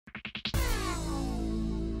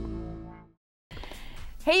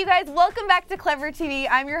Hey you guys, welcome back to Clever TV.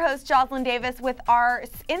 I'm your host Jocelyn Davis with our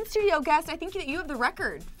in-studio guest. I think that you have the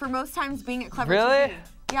record for most times being at Clever TV. Really?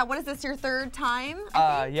 Yeah, what is this, your third time?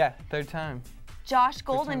 Yeah, third time. Josh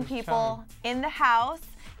Golden, people, in the house,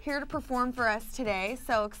 here to perform for us today.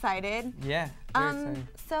 So excited. Yeah, very excited.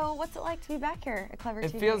 So what's it like to be back here at Clever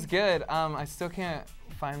TV? It feels good. I still can't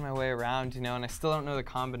find my way around, you know, and I still don't know the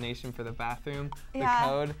combination for the bathroom, the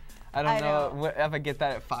code. I don't know if I get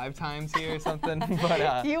that at 5 times here or something,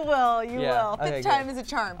 but you will, you will. Okay, 5th time is a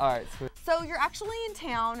charm. All right, sweet. So you're actually in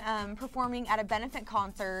town performing at a benefit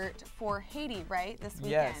concert for Haiti, right, this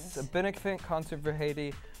weekend? Yes, a benefit concert for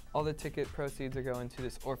Haiti. All the ticket proceeds are going to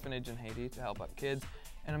this orphanage in Haiti to help out kids,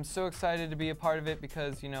 and I'm so excited to be a part of it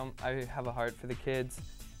because, you know, I have a heart for the kids.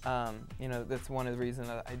 You know, that's one of the reasons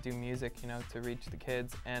that I do music, you know, to reach the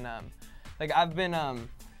kids, and like I've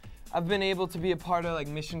been able to be a part of like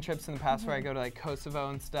mission trips in the past where I go to like Kosovo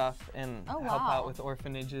and stuff and help out with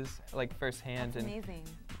orphanages like firsthand. That's amazing.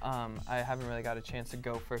 I haven't really got a chance to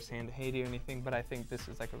go firsthand to Haiti or anything, but I think this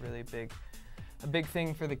is like a really big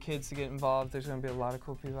thing for the kids to get involved. There's going to be a lot of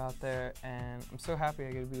cool people out there, and I'm so happy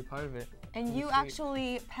I get to be a part of it. And you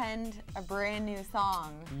actually penned a brand new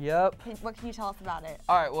song. Yep. What can you tell us about it?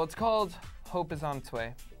 All right, well, it's called Hope is on its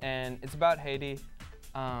Way, and it's about Haiti.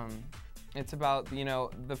 It's about, you know,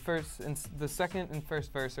 the second and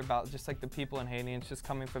first verse are about just like the people in Haiti, and it's just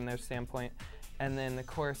coming from their standpoint. And then the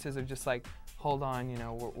choruses are just like, hold on, you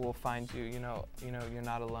know, we'll find you, you know, you're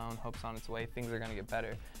not alone, hope's on its way, things are gonna get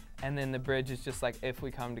better. And then the bridge is just like, if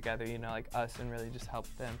we come together, you know, like us, and really just help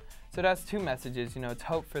them. So it has 2 messages, you know, it's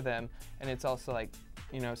hope for them, and it's also like,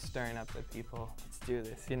 you know, stirring up the people. Let's do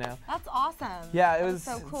this, you know? That's awesome. Yeah, That's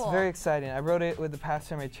so cool. It's very exciting. I wrote it with the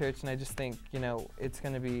pastor of my church, and I just think, you know, it's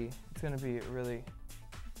gonna be really,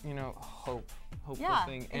 you know, hopeful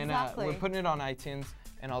thing. And we're putting it on iTunes,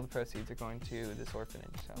 and all the proceeds are going to this orphanage.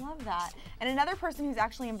 So. Love that. And another person who's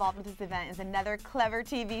actually involved with this event is another Clever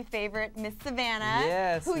TV favorite, Miss Savannah.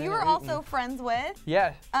 Yes. Who you are also friends with.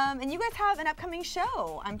 Yeah. And you guys have an upcoming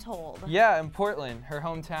show, I'm told. Yeah, in Portland, her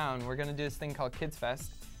hometown. We're gonna do this thing called Kids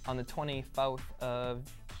Fest on the 24th of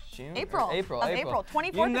June? April.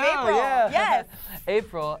 24th you know, of April. Yeah. Yes.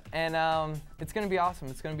 April, and it's gonna be awesome.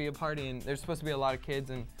 It's gonna be a party, and there's supposed to be a lot of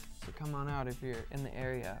kids, and so come on out if you're in the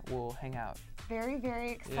area. We'll hang out. Very,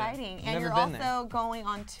 very exciting. Yeah. And you're also going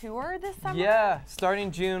on tour this summer? Yeah, starting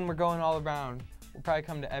June, we're going all around. We'll probably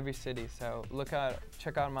come to every city, so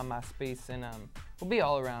check out my MySpace, and we'll be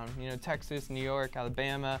all around. You know, Texas, New York,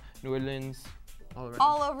 Alabama, New Orleans. All around.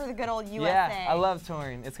 All over the good old USA. Yeah, I love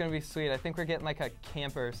touring. It's gonna be sweet. I think we're getting like a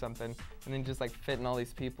camper or something, and then just like fitting all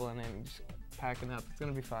these people and then just packing up. It's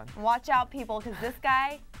gonna be fun. Watch out, people, because this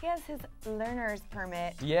guy, he has his learner's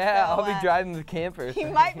permit. Yeah, so, I'll be driving the camper. He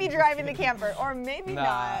might be driving the camper, or maybe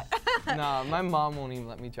not. Nah, my mom won't even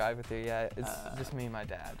let me drive with her yet. It's just me and my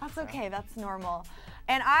dad. That's okay, that's normal.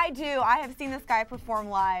 And I have seen this guy perform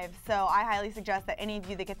live, so I highly suggest that any of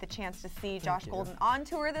you that get the chance to see Josh Golden on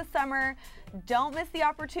tour this summer, don't miss the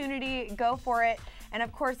opportunity, go for it. And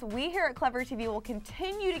of course, we here at Clever TV will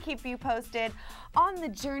continue to keep you posted on the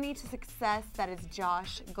journey to success that is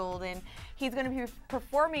Josh Golden. He's going to be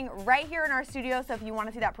performing right here in our studio, so if you want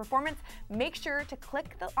to see that performance, make sure to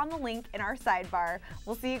click on the link in our sidebar.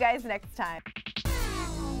 We'll see you guys next time.